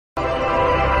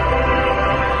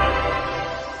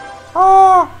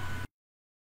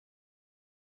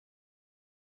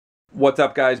What's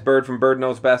up, guys? Bird from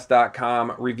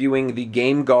birdknowsbest.com reviewing the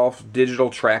Game Golf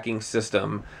digital tracking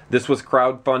system. This was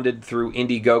crowdfunded through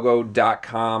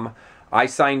Indiegogo.com. I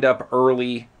signed up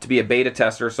early to be a beta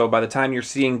tester, so by the time you're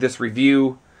seeing this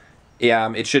review,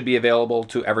 it should be available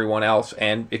to everyone else.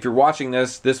 And if you're watching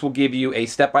this, this will give you a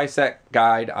step-by-step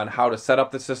guide on how to set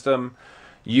up the system,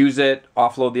 use it,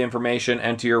 offload the information,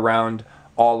 enter your round,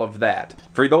 all of that.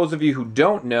 For those of you who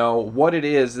don't know what it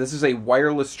is, this is a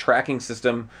wireless tracking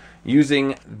system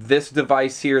using this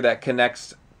device here that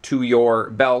connects to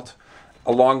your belt,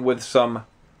 along with some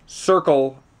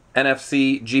Circle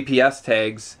NFC GPS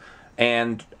tags.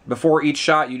 And before each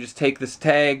shot, you just take this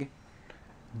tag,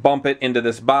 bump it into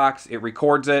this box, it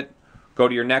records it, go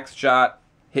to your next shot,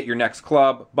 hit your next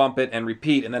club, bump it, and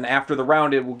repeat. And then after the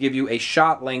round, it will give you a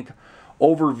shot link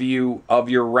overview of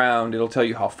your round. It'll tell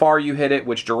you how far you hit it,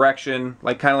 which direction,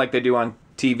 kind of like they do on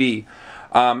TV.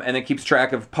 And it keeps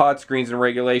track of putts, greens and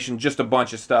regulation, just a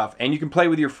bunch of stuff. And you can play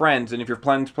with your friends, and if you're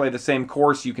planning to play the same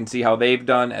course, you can see how they've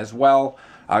done as well.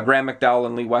 Graham McDowell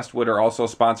and Lee Westwood are also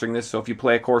sponsoring this, so if you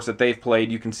play a course that they've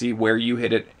played, you can see where you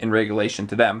hit it in regulation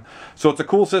to them. So it's a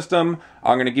cool system.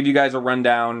 I'm going to give you guys a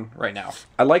rundown right now.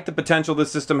 I like the potential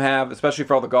this system have, especially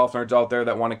for all the golf nerds out there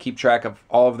that want to keep track of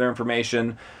all of their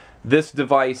information. This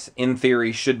device, in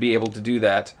theory, should be able to do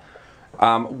that.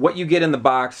 What you get in the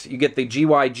box, you get the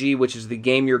GYG, which is the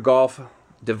Game Your Golf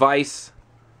device,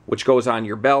 which goes on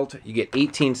your belt. You get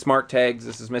 18 smart tags.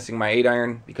 This is missing my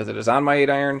 8-iron because it is on my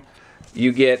 8-iron.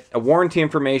 You get a warranty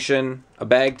information, a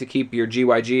bag to keep your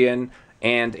GYG in,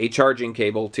 and a charging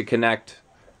cable to connect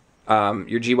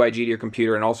your GYG to your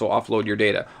computer and also offload your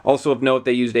data. Also of note,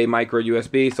 they used a micro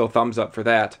USB, so thumbs up for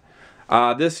that.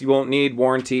 This you won't need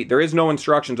warranty. There is no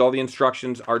instructions. All the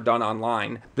instructions are done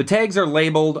online. The tags are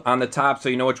labeled on the top so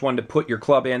you know which one to put your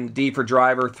club in. D for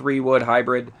driver, 3-wood,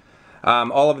 hybrid.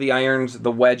 All of the irons,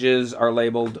 the wedges are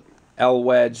labeled L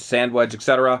wedge, sand wedge,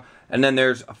 etc. And then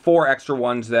there's 4 extra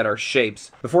ones that are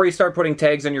shapes. Before you start putting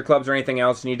tags on your clubs or anything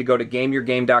else, you need to go to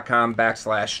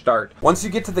GameYourGame.com/start. Once you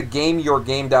get to the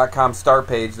GameYourGame.com start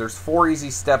page, there's 4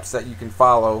 easy steps that you can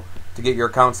follow to get your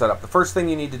account set up. The first thing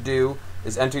you need to do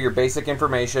is enter your basic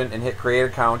information and hit create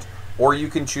account, or you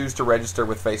can choose to register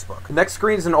with Facebook. The next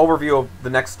screen is an overview of the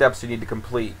next steps you need to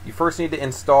complete. You first need to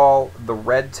install the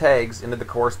red tags into the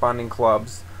corresponding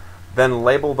clubs, then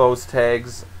label those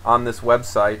tags on this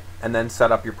website, and then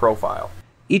set up your profile.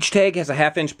 Each tag has a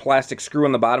 1/2-inch plastic screw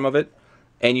on the bottom of it,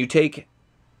 and you take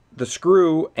the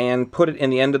screw and put it in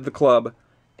the end of the club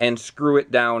and screw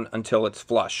it down until it's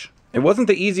flush. It wasn't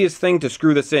the easiest thing to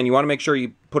screw this in. You want to make sure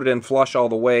you put it in flush all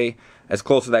the way, as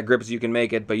close to that grip as you can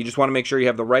make it, but you just want to make sure you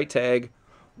have the right tag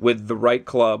with the right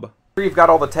club. After you've got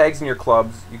all the tags in your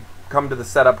clubs, you come to the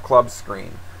Setup Clubs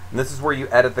screen. And this is where you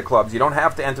edit the clubs. You don't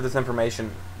have to enter this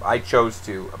information. I chose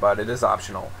to, but it is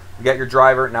optional. You got your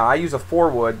driver. Now I use a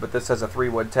 4-wood, but this has a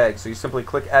 3-wood tag. So you simply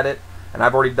click edit, and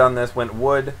I've already done this. Went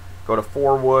wood, go to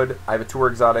 4-wood. I have a Tour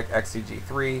Exotic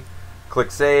XCG3.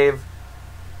 Click save,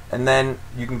 and then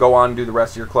you can go on and do the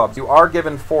rest of your clubs. You are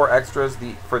given 4 extras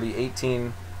for the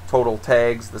 18 total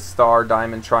tags, the star,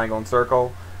 diamond, triangle, and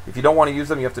circle. If you don't want to use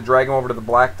them, you have to drag them over to the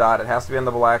black dot. It has to be on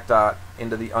the black dot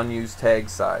into the unused tag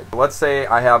side. Let's say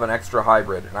I have an extra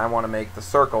hybrid and I want to make the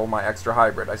circle my extra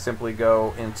hybrid. I simply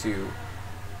go into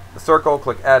the circle,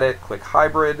 click edit, click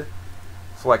hybrid,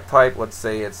 select type. Let's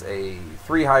say it's a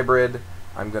 3 hybrid.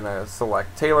 I'm going to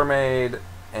select TaylorMade,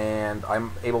 and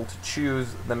I'm able to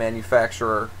choose the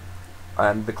manufacturer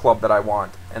and the club that I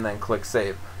want, and then click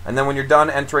save. And then when you're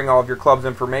done entering all of your club's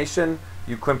information,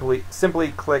 you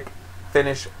simply click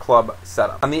Finish Club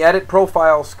Setup. On the Edit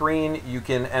Profile screen, you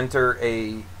can enter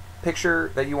a picture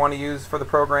that you want to use for the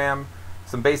program,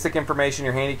 some basic information,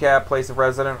 your handicap, place of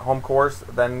residence, home course,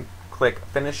 then click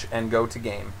Finish and go to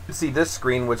Game. You see this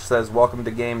screen which says Welcome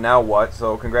to Game, now what?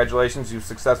 So congratulations, you've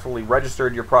successfully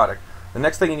registered your product. The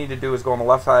next thing you need to do is go on the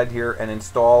left side here and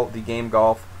install the Game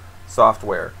Golf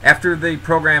software. After the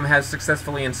program has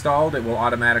successfully installed, it will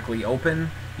automatically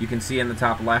open. You can see in the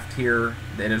top left here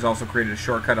that it has also created a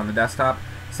shortcut on the desktop.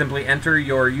 Simply enter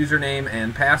your username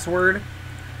and password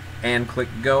and click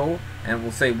go, and it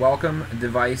will say welcome,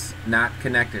 device not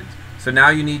connected. So now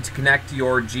you need to connect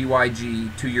your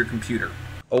GYG to your computer.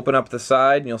 Open up the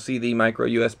side and you'll see the micro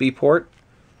USB port.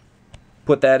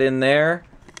 Put that in there,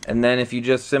 and then if you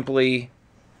just simply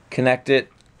connect it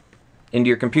into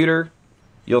your computer,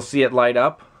 you'll see it light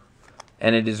up,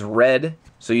 and it is red,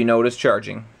 so you know it is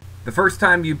charging. The first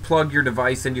time you plug your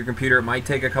device into your computer, it might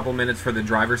take a couple minutes for the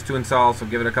drivers to install, so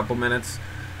give it a couple minutes.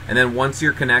 And then once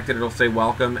you're connected, it'll say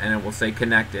welcome, and it will say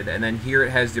connected. And then here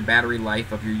it has the battery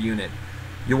life of your unit.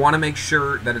 You want to make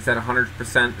sure that it's at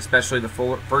 100%, especially the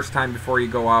first time before you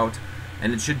go out,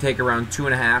 and it should take around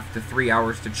 2.5 to 3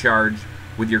 hours to charge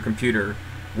with your computer.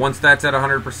 Once that's at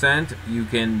 100%, you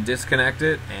can disconnect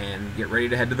it and get ready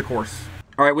to head to the course.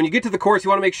 All right, when you get to the course, you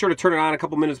want to make sure to turn it on a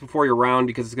couple minutes before your round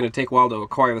because it's going to take a while to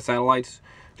acquire the satellites.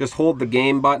 Just hold the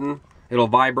game button, it'll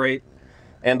vibrate,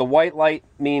 and the white light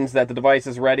means that the device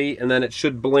is ready, and then it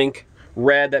should blink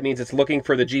red. That means it's looking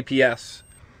for the GPS.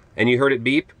 And you heard it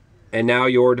beep, and now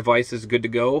your device is good to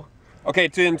go. Okay,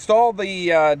 to install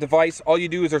the device, all you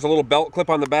do is there's a little belt clip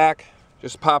on the back.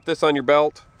 Just pop this on your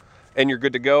belt, and you're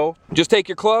good to go. Just take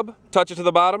your club, touch it to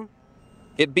the bottom.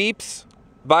 It beeps,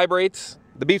 vibrates.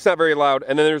 The beep's not very loud,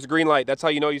 and then there's a green light. That's how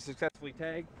you know you successfully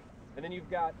tagged. And then you've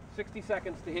got 60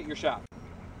 seconds to hit your shot.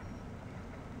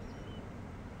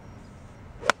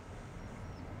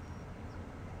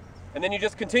 And then you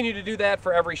just continue to do that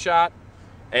for every shot,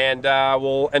 and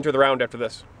we'll enter the round after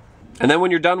this. And then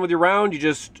when you're done with your round, you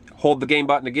just hold the game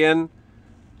button again,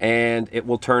 and it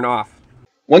will turn off.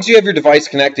 Once you have your device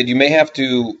connected, you may have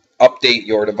to update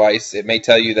your device. It may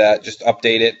tell you that, just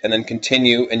update it, and then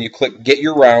continue, and you click Get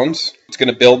Your Rounds. It's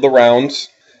going to build the rounds.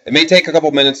 It may take a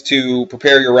couple minutes to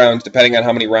prepare your rounds, depending on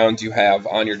how many rounds you have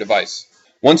on your device.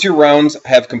 Once your rounds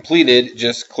have completed,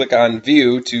 just click on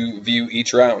View to view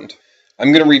each round.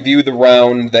 I'm going to review the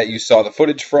round that you saw the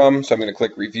footage from, so I'm going to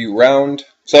click Review Round.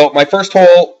 So my first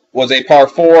hole was a par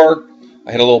 4.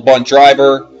 I hit a little bunt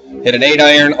driver, hit an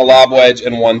 8-iron, a lob wedge,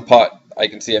 and 1 putt. I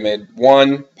can see I made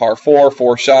 1, par 4,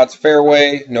 4 shots,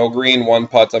 fairway, no green, 1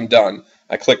 putt, I'm done.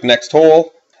 I click Next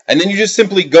Hole, and then you just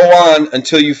simply go on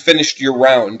until you've finished your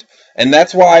round. And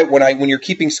that's why when you're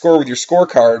keeping score with your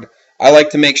scorecard, I like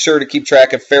to make sure to keep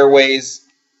track of fairways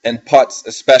and putts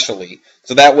especially.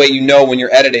 So that way you know when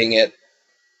you're editing it,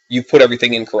 you've put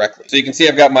everything in correctly. So you can see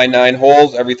I've got my 9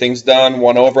 holes, everything's done,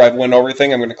 1 over, I've won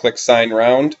everything. I'm going to click Sign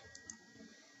Round.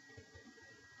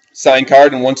 Sign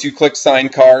card, and once you click Sign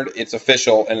card, it's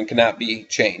official and it cannot be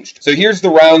changed. So here's the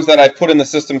rounds that I've put in the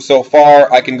system so far.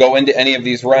 I can go into any of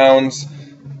these rounds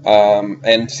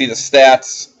and see the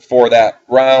stats for that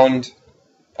round.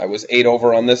 I was 8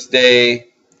 over on this day,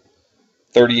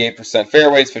 38%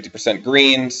 fairways, 50%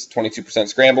 greens, 22%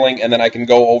 scrambling, and then I can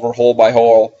go over hole by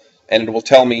hole, and it will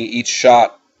tell me each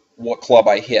shot what club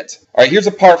I hit. All right, here's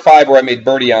a par 5 where I made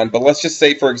birdie on, but let's just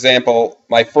say, for example,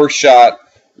 my first shot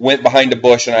went behind a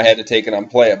bush and I had to take it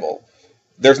unplayable.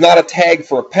 There's not a tag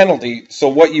for a penalty, so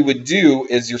what you would do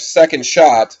is your second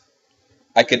shot,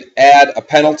 I could add a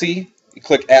penalty. You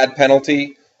click Add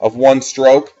Penalty of 1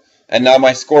 stroke, and now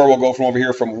my score will go from over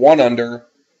here from 1 under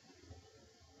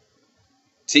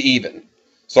to even.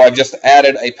 So I've just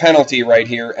added a penalty right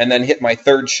here and then hit my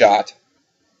third shot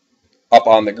up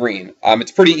on the green.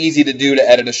 It's pretty easy to do to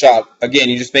edit a shot. Again,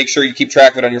 you just make sure you keep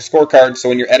track of it on your scorecard so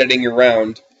when you're editing your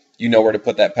round, you know where to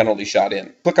put that penalty shot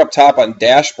in. Click up top on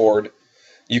Dashboard,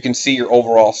 you can see your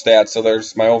overall stats. So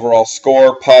there's my overall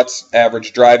score, putts,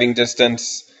 average driving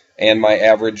distance, and my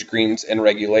average greens and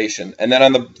regulation. And then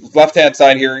on the left-hand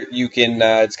side here, you can,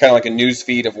 it's kind of like a news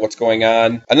feed of what's going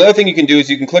on. Another thing you can do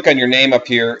is you can click on your name up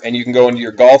here, and you can go into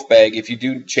your golf bag. If you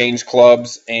do change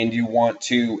clubs and you want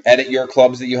to edit your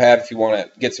clubs that you have, if you want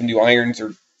to get some new irons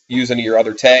or use any of your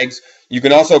other tags, you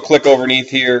can also click over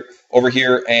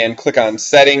here, and click on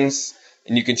Settings,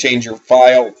 and you can change your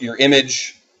file, your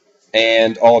image,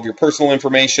 and all of your personal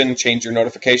information, change your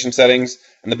notification settings.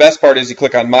 And the best part is you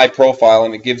click on My Profile,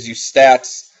 and it gives you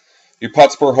stats, your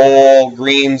putts per hole,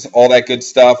 greens, all that good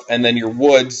stuff, and then your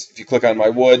woods. If you click on my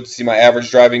woods, see my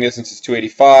average driving distance is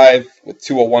 285, with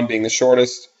 201 being the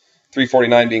shortest,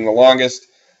 349 being the longest,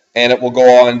 and it will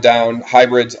go on down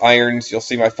hybrids, irons. You'll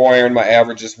see my 4-iron, my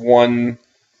average is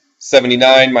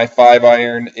 179, my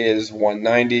 5-iron is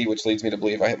 190, which leads me to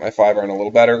believe I hit my 5-iron a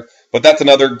little better. But that's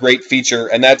another great feature,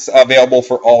 and that's available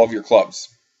for all of your clubs.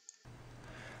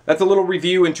 That's a little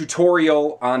review and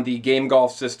tutorial on the Game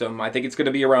Golf system. I think it's going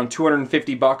to be around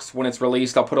 $250 when it's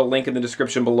released. I'll put a link in the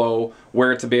description below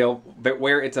where it's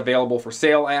available for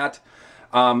sale at.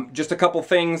 Just a couple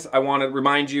things I want to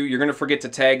remind you. You're going to forget to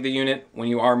tag the unit when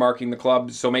you are marking the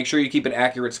club, so make sure you keep an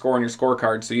accurate score on your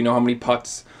scorecard so you know how many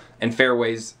putts and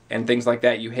fairways and things like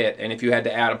that you hit, and if you had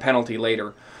to add a penalty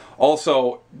later.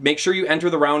 Also, make sure you enter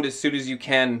the round as soon as you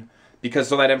can, because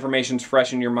so that information's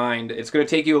fresh in your mind. It's going to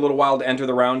take you a little while to enter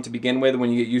the round to begin with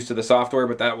when you get used to the software,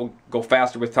 but that will go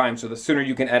faster with time, so the sooner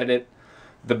you can edit it,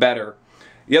 the better.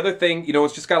 The other thing,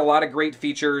 it's just got a lot of great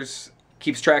features.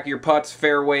 Keeps track of your putts,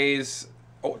 fairways,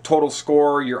 total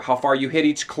score, how far you hit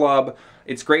each club.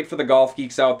 It's great for the golf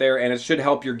geeks out there, and it should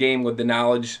help your game with the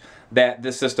knowledge that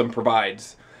this system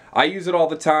provides. I use it all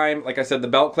the time. Like I said, the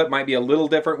belt clip might be a little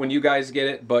different when you guys get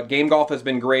it, but Game Golf has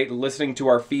been great listening to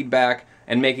our feedback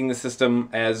and making the system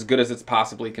as good as it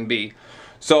possibly can be.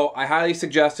 So I highly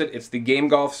suggest it. It's the Game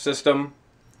Golf system.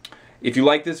 If you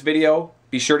like this video,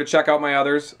 be sure to check out my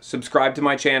others, subscribe to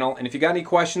my channel, and if you got any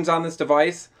questions on this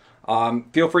device,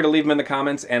 feel free to leave them in the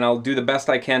comments and I'll do the best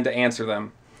I can to answer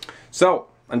them. So,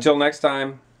 until next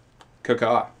time,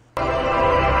 caw-caw.